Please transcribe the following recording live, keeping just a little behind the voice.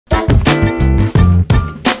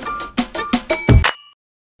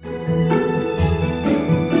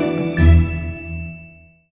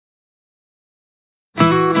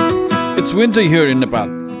It's winter here in Nepal,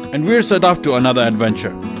 and we're set off to another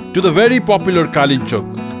adventure, to the very popular Kalinchowk,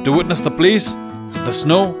 to witness the place, the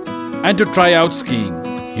snow, and to try out skiing.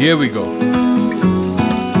 Here we go.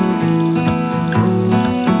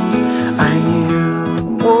 I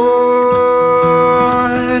am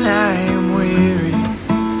worn, I am weary.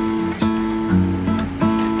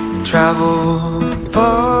 Travel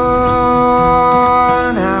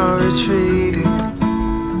far, now retreating.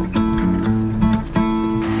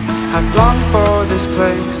 I've longed for this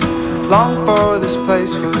place, longed for this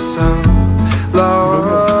place for so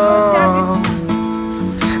long.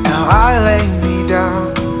 Now I lay me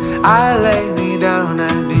down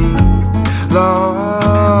and be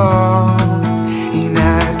long. And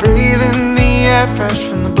I breathe in the air fresh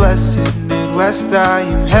from the blessed Midwest. I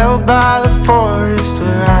am held by the forest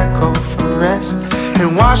where I go for rest,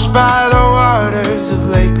 and washed by the waters of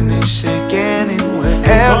Lake Michigan. And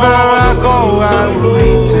wherever I go, I will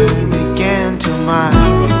return again to my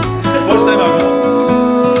First time I go.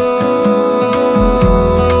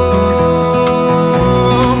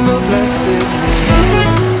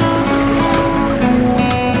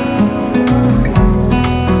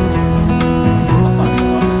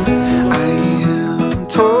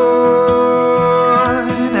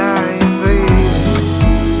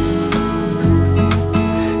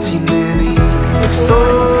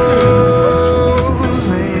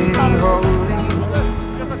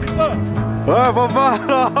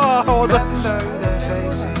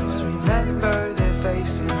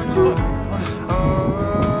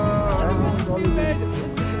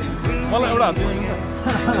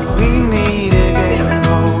 Till we meet again,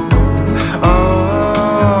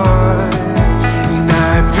 and I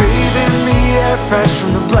breathe in the air fresh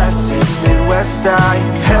from the blessed Midwest. I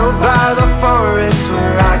am held by the forest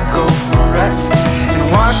where I go for rest, and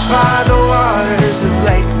washed by the waters of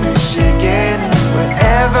Lake Michigan. And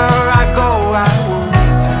wherever I go, I will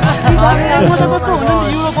return.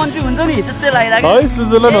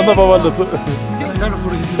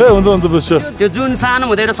 त्यो जुन सानो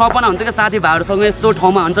हुँदै एउटा सपना हुन्थ्यो कि साथीभाइहरूसँग यस्तो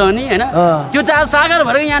ठाउँमा हुन्छ नि हैन त्यो चाल सागर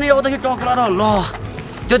भएर यहाँ आउँदाखेरि टक्कर ल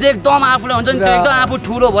त्यो चाहिँ एकदम आफूले हुन्छ नि त्यो एकदम आफू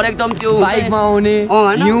ठुलो भएर एकदम त्यो बाइकमा आउने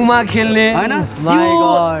न्यूमा खेल्ने हैन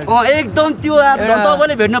एकदम त्यो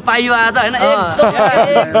तपाईले भेट्न पाइयो आज हैन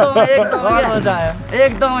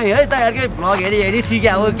एकदम है तपाईहरुकै भ्लग हेरी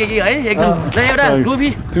सिक्या हो के है एकदम ल एउटा रुबी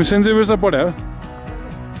तिमी सेन्सिटिभ पढ्यौ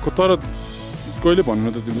तर कहिले भन्नु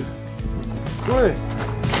त तिमीले ओइ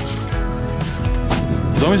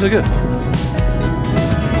जमिसक्यो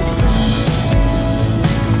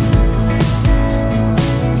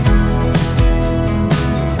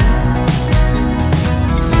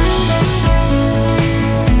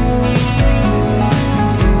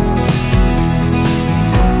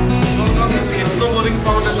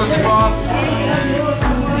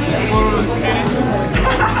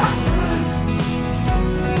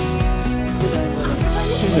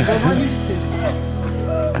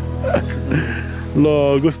ल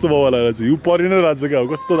कस्तो बाबा लागेको छ यो परिन राज्य क्या हो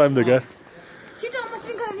कस्तो दामी देखा छिटो म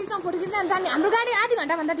श्रृंखला लिन्छ फोटो खिच्न जाने हाम्रो गाडी आधी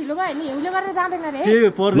घण्टा भन्दा ढिलो गयो नि हिउँले गरेर जाँदैन रे ल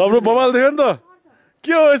ब्रो बबाल देख्यो नि त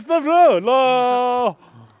के हो यस्तो ब्रो ल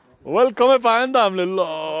वेलकमै पायो नि त हामीले ल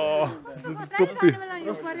टोपी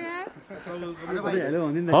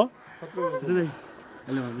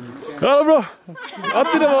हेलो ब्रो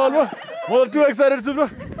अति नै बबाल ब्रो म टु एक्साइटेड छु bro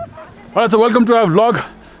Alright, so welcome to our vlog.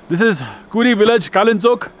 This is Kuri village,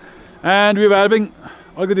 Kalinchowk, and we're having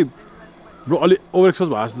bro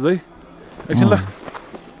overexposed bhas है एकछिन ल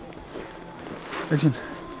एकछिन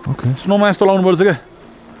okay snowमा यस्तो लाउनु पर्छ के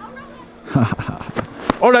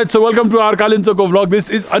Alright, so welcome to our Kalinchowk vlog. This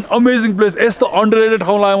is an amazing place. यस्तो underrated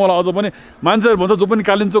ठाउँ लाग्यो मलाई अझ पनि मान्छेहरु भन्छ जो पनि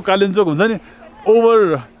कालिन्चोक हुन्छ नि ओभर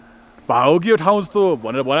भाउ कि यो ठाउँ जस्तो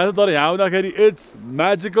भनेर भनेको तर यहाँ आउँदाखेरि इट्स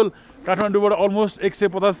म्याजिकल काठमाडौँबाट अलमोस्ट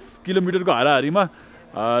 150 किलोमिटरको हाराहारीमा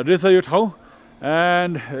रहेछ यो ठाउँ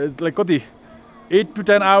एन्ड लाइक कति 8 to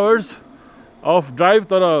 10 hours of drive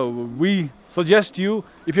तर we suggest you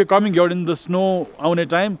if you're coming here in the snow आउने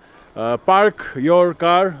टाइम park your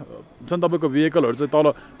car जुन तपाईको भेहिकलहरु चाहिँ तल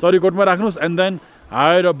चरीकोटमा राख्नुस् एन्ड देन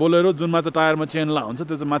आएर बोलेरो जुनमा चाहिँ टायरमा चेन ला हुन्छ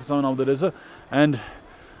त्यो चाहिँ माथिसम्म आउँदै रहेछ एन्ड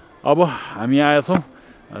अब हामी आएका छौं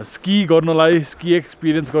स्की गर्नलाई स्की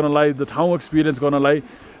एक्सपिरियन्स गर्नलाई द ठाउँ एक्सपिरियन्स गर्नलाई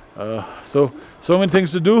so many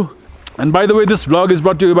things to do. And by the way, this vlog is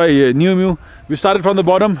brought to you by NewMew. We started from the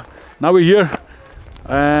bottom, now we're here,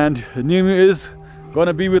 and NewMew is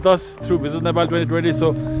gonna be with us through Visit Nepal 2020.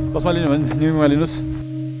 So NewMew Malinus.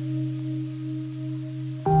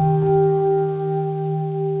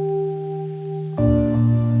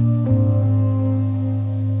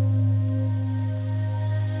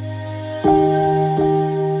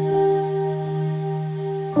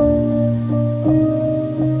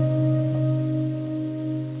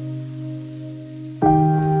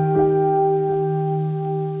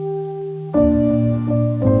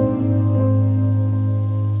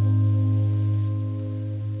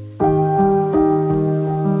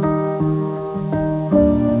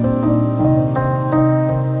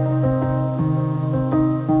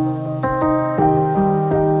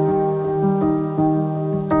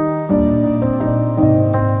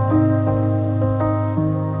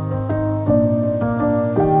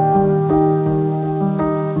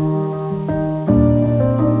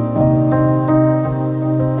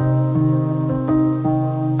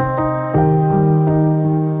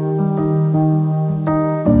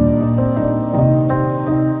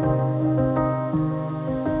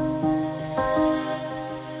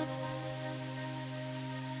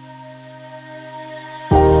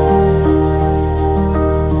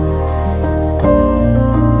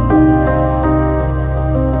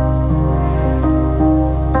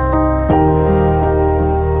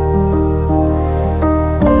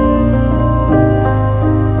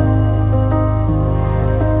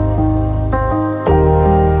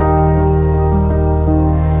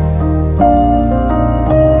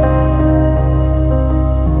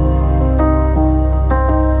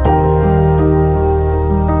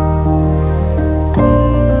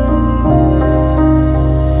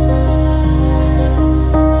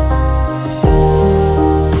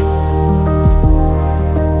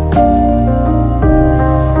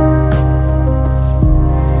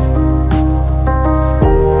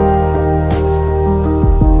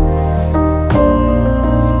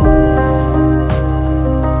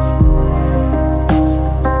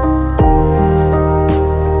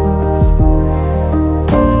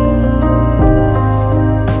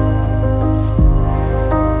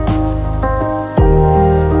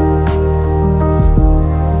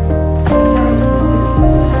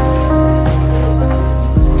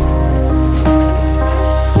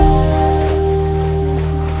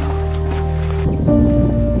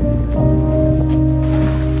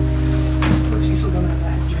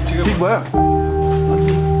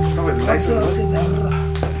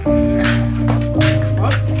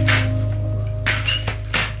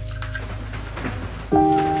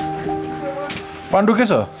 Pandu के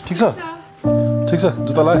छ ठिक छ ठिक छ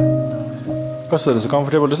जुत्ता लाए कस्तो रहेछ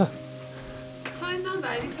कम्फर्टेबल रहेछ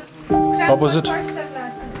अपोजिट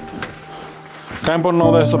क्याम्पर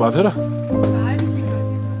नआउँदा यस्तो भएको थियो र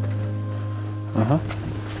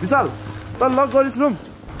विशाल त लक गरिस् रुम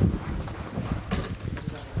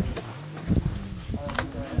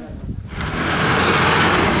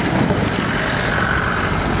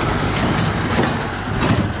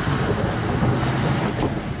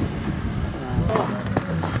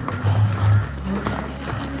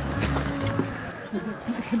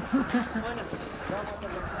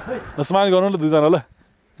स्माइल गर्नु ल दुईजना ल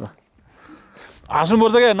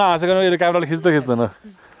हाँस्नुपर्छ क्या नहाँसेको यसले क्यामेराले खिच्दैन ल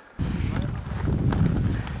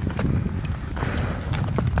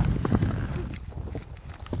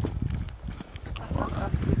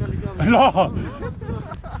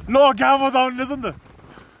ल क्या मजा आउने रहेछ नि त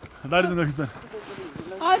दारी चाहिँ खिच्दैन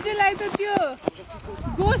अझैलाई त त्यो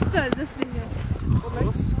गोस्टहरू जस्तै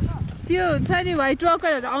त्यो हुन्छ नि व्हाइट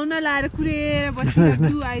रकरहरू आउन लाएर कुरेर बसेर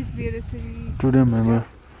ब्लू आइस दिएर यसरी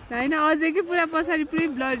होइन अझैकै पुरा पछाडि पुरै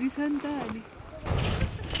ब्लडी छ नि त अनि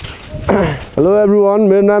हेलो एभ्रिवान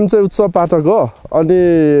मेरो नाम चाहिँ उत्सव पाठक हो अनि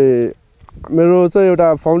मेरो चाहिँ एउटा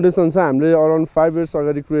फाउन्डेसन छ हामीले अराउन्ड 5 इयर्स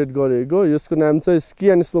अगाडि क्रिएट गरेको यसको नाम चाहिँ ski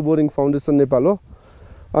and snowboarding foundation Nepal हो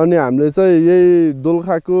अनि हामीले चाहिँ यही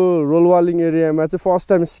दोलखाको रोलवालिङ एरियामा चाहिँ फर्स्ट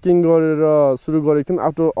टाइम स्किङ गरेर सुरु गरेको थियौँ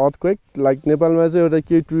आफ्टर अर्थक्वेक लाइक नेपालमा चाहिँ एउटा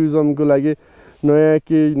केही टुरिज्मको लागि नयाँ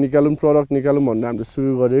केही निकालौँ प्रडक्ट निकालौँ भनेर हामीले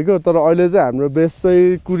सुरु गरेको तर अहिले चाहिँ हाम्रो बेस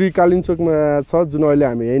चाहिँ कुरी कालिन्चोकमा छ जुन अहिले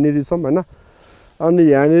हामी यहीँनिर छौँ होइन अनि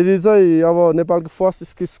यहाँनिर चाहिँ अब नेपालको फर्स्ट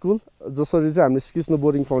स्की स्कुल जसरी चाहिँ हामीले स्की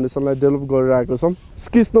स्नोबोर्डिङ फाउन्डेसनलाई डेभलप गरेर आएको छौँ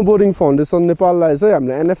स्की स्नोबोर्डिङ फाउन्डेसन नेपाललाई चाहिँ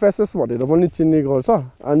हामीले एनएफएसएस भनेर पनि चिन्ने गर्छ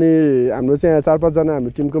अनि हाम्रो चाहिँ यहाँ 4-5 जना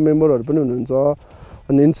हाम्रो टिमको मेम्बरहरू पनि हुनुहुन्छ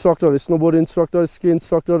अनि instructor snowboard instructor ski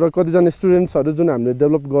instructor र कतिजना स्टुडेन्ट्सहरू जुन हामीले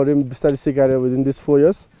डेभलप गऱ्यौँ बिस्तारै सिकाएर विदिन दिस 4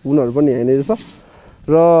 इयर्स उनीहरू पनि यहाँनिर छ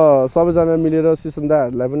र सबैजना मिलेर सिसन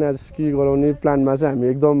दाहरूलाई पनि आज स्की गराउने प्लानमा चाहिँ हामी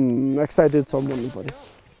एकदम एक्साइटेड छौँ भन्नु पर्यो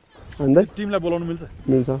अन्त टिमलाई बोलाउनु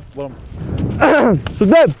मिल्छ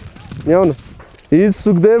सुखदेव यहाँ आउनु he is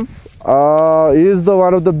Sukhdev he is the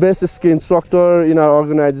one of the best ski instructor in our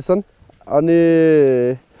organisation अनि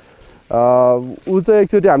ऊ चाहिँ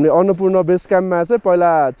एकचोटि हामीले अन्नपूर्ण बेस क्याम्पमा चाहिँ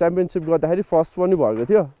पहिला च्याम्पियनसिप गर्दाखेरि फर्स्ट पनि भएको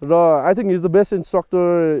थियो र I think is the best instructor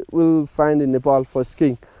will find in Nepal for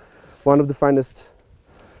skiing one of the finest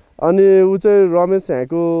अनि ऊ चाहिँ रमेश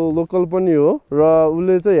यहाँको लोकल पनि हो र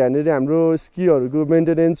उसले चाहिँ यहाँनिर हाम्रो स्कीहरूको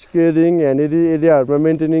मेन्टेनेन्स केयरिङ यहाँनिर एरियाहरूमा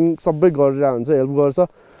मेन्टेनिङ सबै गरेर हुन्छ हेल्प गर्छ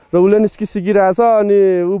र उसले नि स्की सिकिरहेछ अनि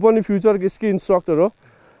ऊ पनि फ्युचरको स्की इन्स्ट्रक्टर हो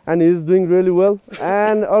and he is doing really well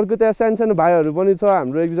and अर्को त्यहाँ सानो सानो भाइहरू पनि छ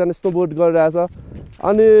हाम्रो एकजना स्नोबोर्ड गरिरहेछ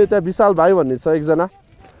अनि त्यहाँ विशाल भाइ भन्ने छ एकजना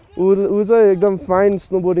ऊ चाहिँ एकदम फाइन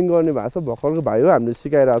स्नोबोर्डिङ गर्ने भएको छ भर्खरको भाइ हो हामीले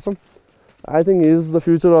सिकाइरहेछौँ I think he is the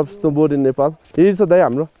future of snowboard in Nepal he छ दाइ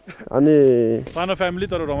हाम्रो अनि सानो फ्यामिली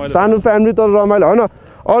तर रमाइलो होइन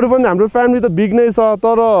अरू पनि हाम्रो फ्यामिली त बिग नै छ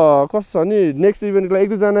तर कस्तो छ नि नेक्स्ट इभेन्टको लागि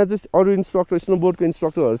 1-2जना चाहिँ अरू इन्स्ट्रक्टर स्नोबोर्डको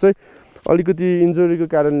इन्स्ट्रक्टरहरू चाहिँ अलिकति इन्जुरीको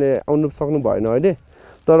कारणले आउनु सक्नु भएन अहिले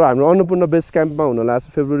तर हाम्रो अन्नपूर्ण बेस क्याम्पमा हुन लाग्छ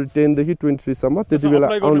फेब्रुअरी 10 देखि 23 सम्म त्यति बेला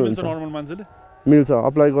आउनुहुन्छ मिल्छ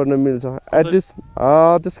अप्लाई गर्न मिल्छ एटलिस्ट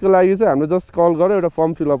त्यसको लागि चाहिँ हामीले जस्ट कल गरेर एउटा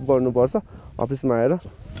फर्म फिलअप गर्नुपर्छ अफिसमा आएर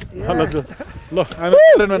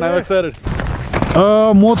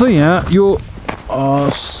म चाहिँ यहाँ यो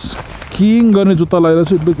स्किङ गर्ने जुत्ता लगाएर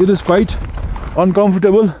चाहिँ it is quite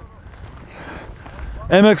uncomfortable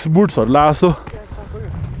MX बुट्सहरू लगाएको जस्तो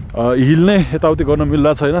हिल नै यताउति गर्न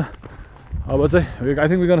मिल्ला छैन अब चाहिँ I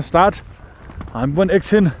think we can start हामी पनि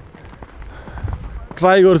एकछिन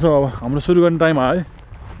ट्राई गर्छौँ अब हाम्रो सुरु गर्ने टाइम आयो है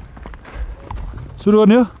सुरु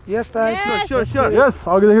गर्ने हो यस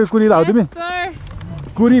अघिदेखि कुरिरहेको तिमी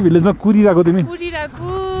कुरी भिलेजमा कुरिरहेको तिमी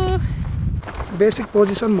बेसिक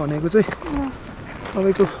पोजिसन भनेको चाहिँ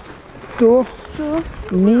तपाईँको टो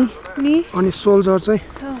नी अनि सोल्जर चाहिँ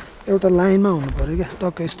एउटा लाइनमा हुनु पऱ्यो क्या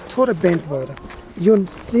टक्क यस्तो थोरै बेन्ट भएर यो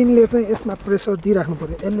सिनले चाहिँ यसमा प्रेसर दिइराख्नु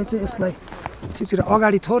पऱ्यो यसले चाहिँ यसलाई थिचेर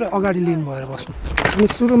अगाडि थोरै अगाडि लिनु भएर बस्नु अनि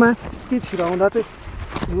सुरुमा स्की छिराउँदा चाहिँ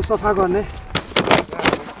यो सफा गर्ने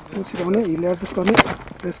छिराउने हिल एडजस्ट गर्ने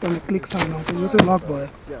प्रेस गर्ने क्लिक साउन्ड आउँछ यो चाहिँ लक भयो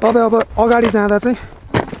तपाईँ अब अगाडि जाँदा चाहिँ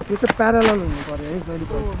यो चाहिँ प्यारलल हुनु पऱ्यो है जहिले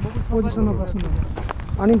पोजिसनमा बस्नु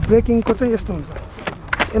पऱ्यो अनि ब्रेकिङको चाहिँ यस्तो हुन्छ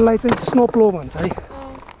यसलाई चाहिँ स्नो प्लो भन्छ है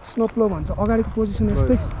स्नो प्लो भन्छ अगाडिको पोजिसन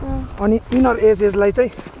यस्तै अनि इनर एजेसलाई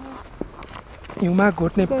चाहिँ हिउँमा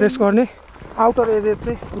घोट्ने प्रेस गर्ने आउटर एजेस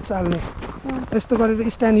चाहिँ उचाल्ने यस्तो गरेर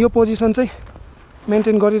स्ट्यान्ड यो पोजिसन चाहिँ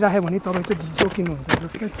मेन्टेन गरिराख्यो भने तपाईँ चाहिँ जोकिनुहुन्छ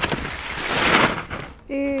जस्तै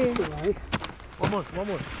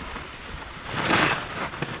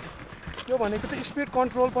यो भनेको चाहिँ स्पिड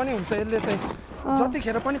कन्ट्रोल पनि हुन्छ यसले चाहिँ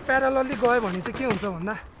जतिखेर पनि प्यारालली गयो भने चाहिँ के हुन्छ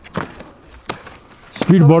भन्दा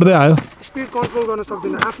स्पिड बढ्दै आयो स्पिड कन्ट्रोल गर्न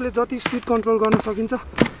सक्दैन आफूले जति स्पिड कन्ट्रोल गर्न सकिन्छ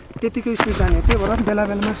त्यतिकै स्पिड जाने त्यही भएर बेला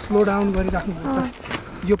बेलामा स्लो डाउन गरिराख्नुपर्छ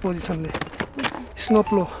यो पोजिसनले स्नो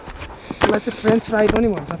प्लो यसलाई चाहिँ फ्रेन्च फ्राई पनि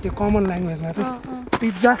भन्छ त्यो कमन ल्याङ्ग्वेजमा चाहिँ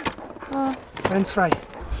पिज्जा फ्रेन्च फ्राई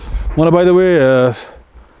मलाई by the way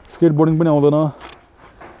skate boarding पनि आउँदैन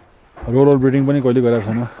रोलर ब्लेडिङ पनि कहिले गरेको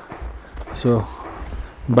छैन so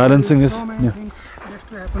balancing is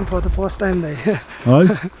for the first time दाइ है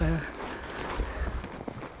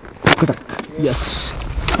यस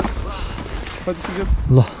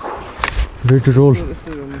ल रेडी टु रोल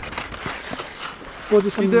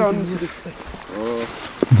पोजिसन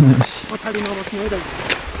पछाडि नबस्नु है दाइ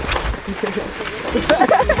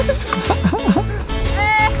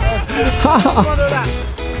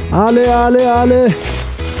आले आले आले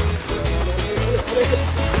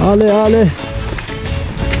आले आले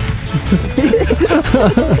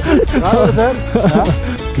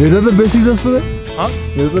हेर्दा त बेसी जस्तो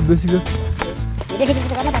हेर्दा त बेसी जस्तो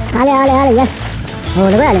आले आले आले यस हो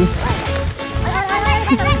ल भइहाल्यो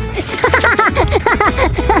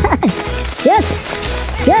यस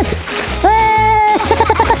यस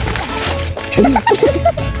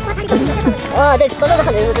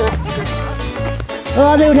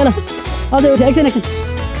अझै उठेन अझै उठ्यो एकछिन एकछिन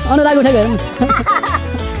अनुराग उठेको हेरौँ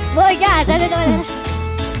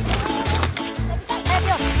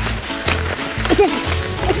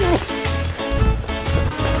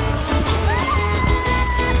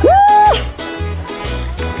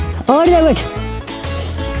वेट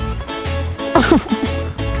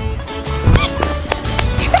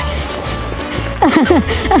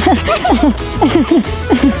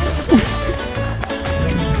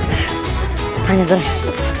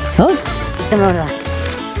हो एकदम राम्रो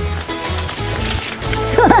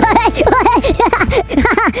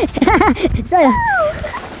Soya.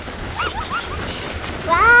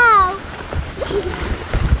 Wow.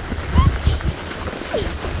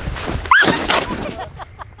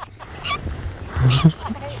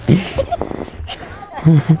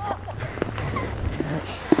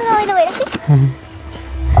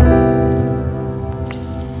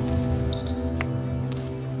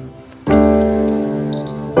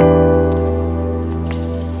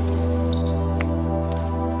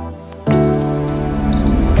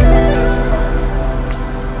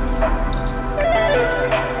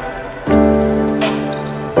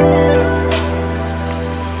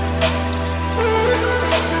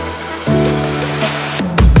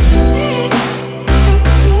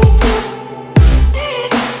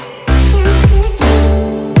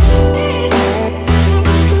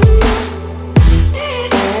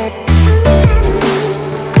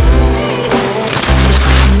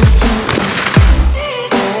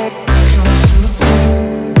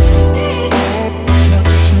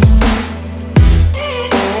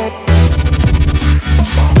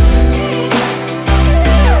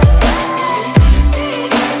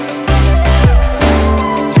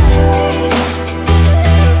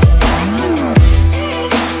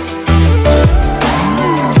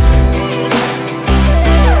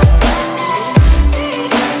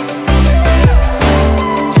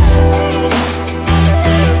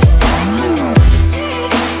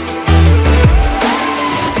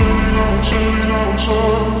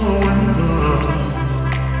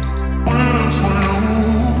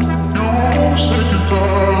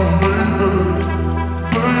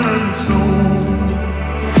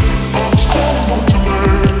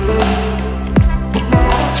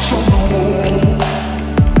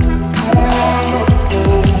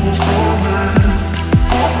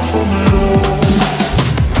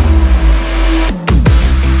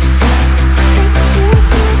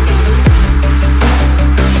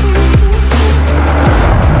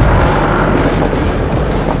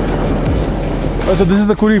 So this is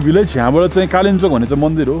the Kuri village. यहाँबाट चाहिँ कालिन्चोक भन्ने चाहिँ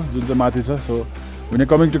मन्दिर हो जुन चाहिँ माथि छ. So when you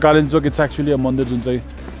coming to Kalinchowk, it's actually a मन्दिर जुन चाहिँ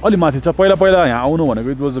अलि माथि छ. पहिला यहाँ आउनु भनेको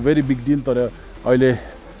it was a very big deal. तर अहिले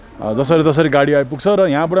जसरी तसरी गाडी आइपुग्छ र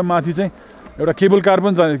यहाँबाट माथि चाहिँ एउटा केबल कार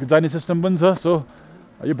पनि जाने सिस्टम पनि छ. सो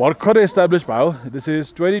यो भर्खरै एस्टाब्लिस भयो. This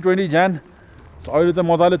is 2020 Jan. सो अहिले चाहिँ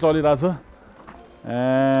मजाले चलिरहेछ.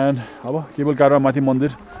 एन्ड अब केबल कारमा माथि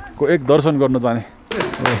मन्दिरको एक दर्शन गर्न जाने.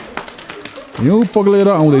 हिउँ पग्लेर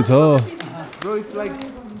आउँदैछ. Bro, it's like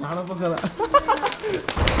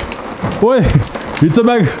Oi, it's a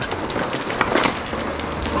bag.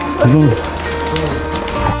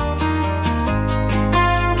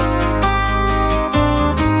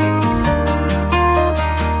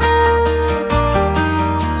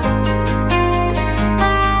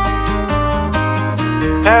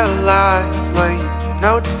 Paralyzed, laying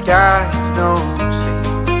no disguise, no shame.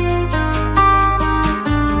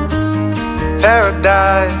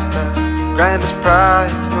 Paradise, the grandest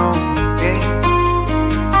prize, no game.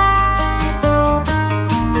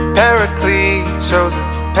 Paraclete shows a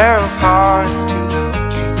pair of hearts to the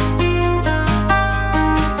king.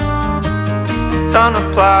 Sun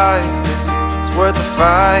replies, this is worth the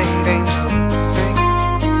fight, angels sing.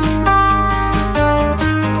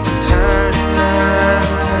 Turn, turn,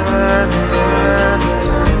 turn, turn,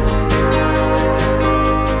 turn.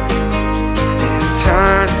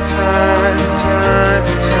 And turn, turn, turn,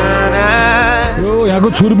 turn. यो यहाँको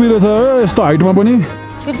छुर्पी रहेछ यस्तो हाइटमा पनि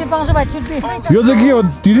छुर्पी पाउँछ भाइ छुर्पी यो चाहिँ के हो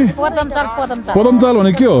दिदी पदमचाल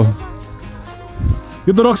भने के हो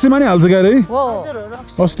यो त रक्सीमा नि हाल्छ क्या रे हो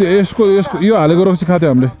अस्ति यसको यो हालेको रक्सी खाथ्यो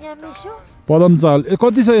हामीले पदमचाल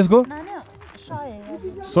कति छ यसको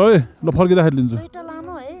 100 ल फर्किँदाखेरि लिन्छु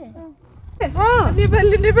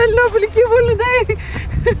नेपाली नबोली के बोल्नु दाइ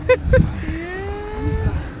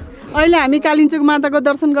अहिले हामी कालिन्चोक माताको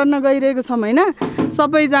दर्शन गर्न गइरहेको छौँ हैन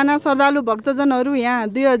सबैजना श्रद्धालु भक्तजनहरू यहाँ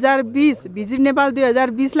 2020 भिजिट नेपाल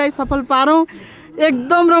 2020 लाई सफल पारौँ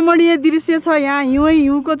एकदम रमणीय दृश्य छ यहाँ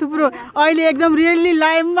हिउँको थुप्रो अहिले एकदम रियली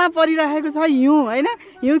लाइभमा परिरहेको छ हिउँ हैन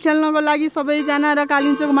हिउँ खेल्नको लागि सबैजना र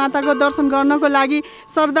कालिन्चोक माताको दर्शन गर्नको लागि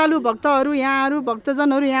श्रद्धालु भक्तहरू यहाँहरू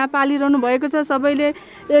भक्तजनहरू यहाँ पालिरहनु भएको छ सबैले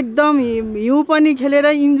एकदम हिउँ पनि खेलेर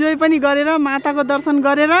इन्जोय पनि गरेर माताको दर्शन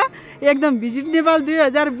गरेर एकदम भिजिट नेपाल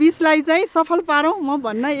 2020 लाई चाहिँ सफल पारौँ म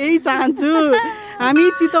भन्न यही चाहन्छु हामी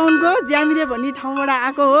चितवनको ज्यामिरे भन्ने ठाउँबाट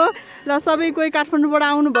आएको हो र सबै कोही काठमाडौँबाट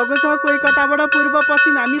आउनु भएको छ कोही कताबाट पूर्व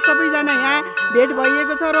पश्चिम हामी सबैजना यहाँ भेट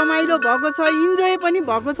भइएको छ रमाइलो भएको छ इन्जोय पनि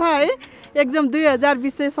भएको छ है एकदम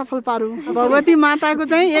 2020 चाहिँ सफल पारौँ भगवती माताको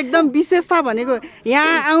चाहिँ एकदम विशेषता भनेको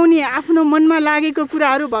यहाँ आउने आफ्नो मनमा लागेको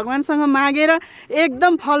कुराहरू भगवानसँग मागेर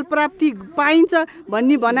एकदम फल प्राप्ति पाइन्छ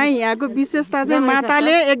भन्ने भनाइ यहाँको विशेषता चाहिँ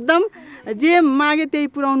माताले एकदम जे मागे त्यही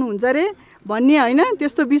पुर्याउनु हुन्छ रे भन्ने हैन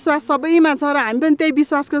त्यस्तो विश्वास सबैमा छ र हामी पनि त्यही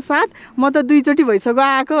विश्वासको साथ म त 2 चोटि भइसक्यो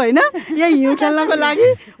आएको हैन यही हिउँ खेल्नको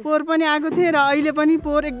लागि पोहोर पनि आएको थिएँ र अहिले पनि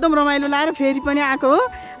पोहोर एकदम रमाइलो लाएर फेरि पनि आएको हो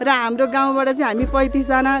र हाम्रो गाउँबाट चाहिँ हामी 35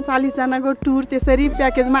 जना 40 जनाको टुर त्यसरी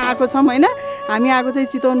प्याकेजमा आएको छौँ हैन हामी आएको चाहिँ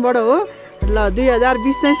चितवनबाट हो ल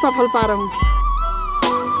 2020 चाहिँ सफल पारौँ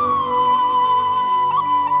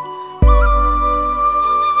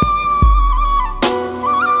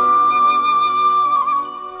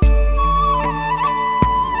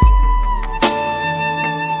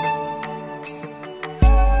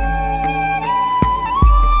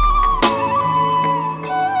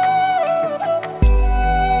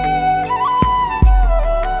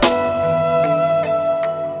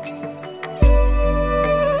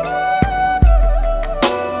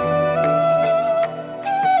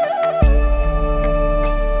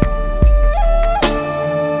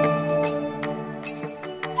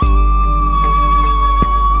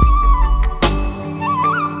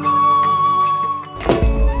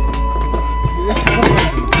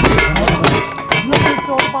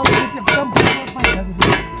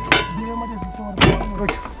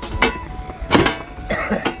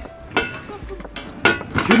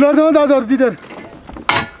Didar.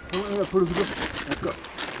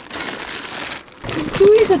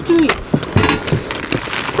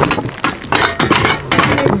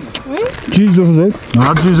 Cheese जस्तो छ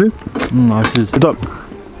हार्ड चिज है हार्ड चिज त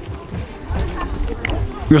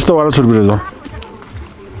यस्तो वाला छुर्पी रहेछ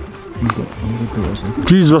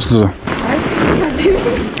चिज जस्तो छ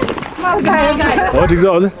हो ठिक छ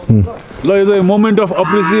हजुर ल यो चाहिँ मोमेन्ट अफ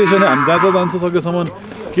अप्रिसिएसन हामी जहाँ जान्छ सकेसम्म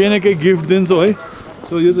केही न केही गिफ्ट दिन्छौँ है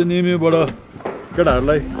सो यो चाहिँ नेम्यूबाट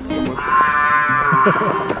केटाहरूलाई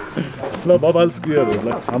ल बबाल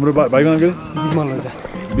स्कियरहरूलाई हाम्रो भाइको नाम के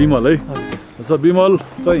विमल है सो विमल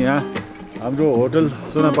चाहिँ यहाँ हाम्रो होटल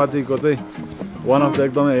सोनापातीको चाहिँ वान अफ द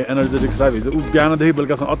एकदमै एनर्जेटिक स्टाफ हिजो बिहानदेखि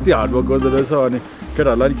बेलुकासम्म अति हार्डवर्क गर्दो रहेछ अनि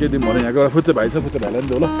केटाहरूलाई नि के दिउँ भने यहाँको एउटा फुच्चे भाइ छ फुच्चे भाइलाई नि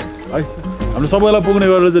दिउँ ल है हाम्रो सबैलाई पुग्ने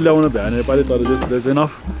गरेर चाहिँ ल्याउनु भ्या नेपाली तर जस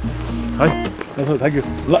इनफ है थ्याङ्क यू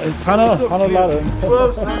ल खाना लाएर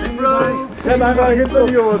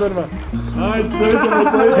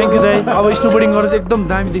थ्याङ्क यू दाइ अब स्नोबोर्डिङ गरेर चाहिँ एकदम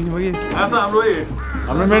दामी देख्नु भयो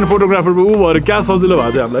हाम्रो मेन फोटोग्राफर ऊ भएर क्या सजिलो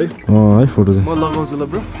भएको थियो हामीलाई है फोटो चाहिँ म लगाउँछु ल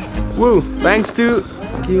ब्रो वो थ्याङ्क्स टु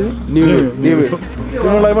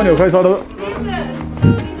तिमीलाई पनि हो खै सर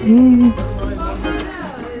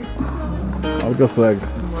हल्का स्वाग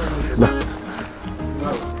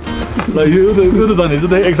ल यो त झन् हिजो त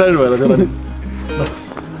एक्साइटेड भएर थियो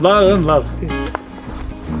ल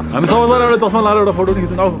हामी सबैजना एउटा चस्मा लाएर एउटा फोटो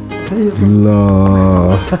खिच्नु आऊ ल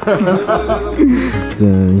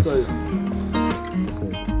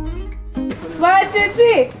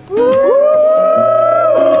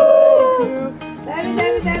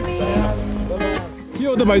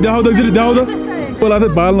हो त भाइ देखाउ त एकचोटि देखाउ त कोला त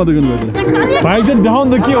बाल नदेख्नु भयो भाइ चाहिँ देखाउ न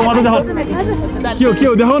त के हो मात्र देखाउ के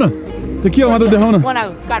हो देखाउ न त्यो के हो मात्र देखाउ न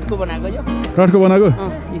बनाएको काठको बनाएको यो काठको बनाएको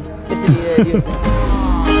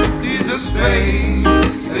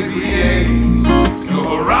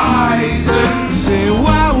Say,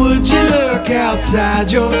 why would you look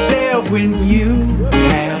outside yourself when you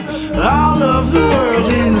have all of the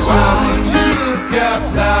world inside? Why would you look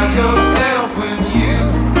outside yourself when you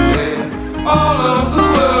have all of the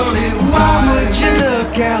world inside? Why would you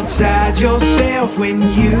look outside yourself when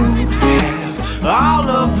you have all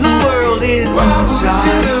of the world inside? Why would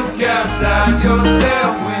you look outside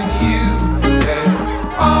yourself when you have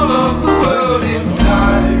all of the world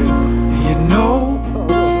inside? You know,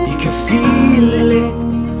 you can feel it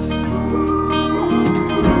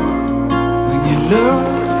when you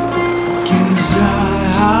look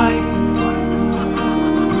inside.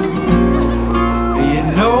 You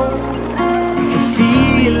know, you can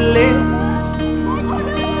feel it.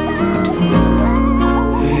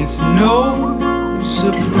 It's no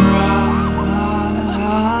surprise.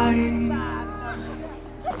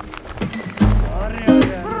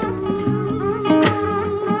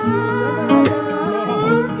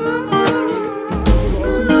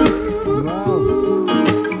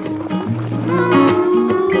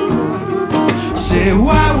 Say,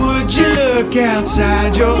 why would you look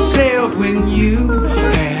outside yourself when you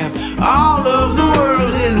have all of the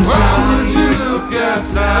world inside? Why would you look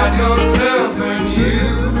outside yourself when you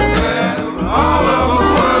have all of the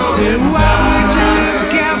world inside? Say, why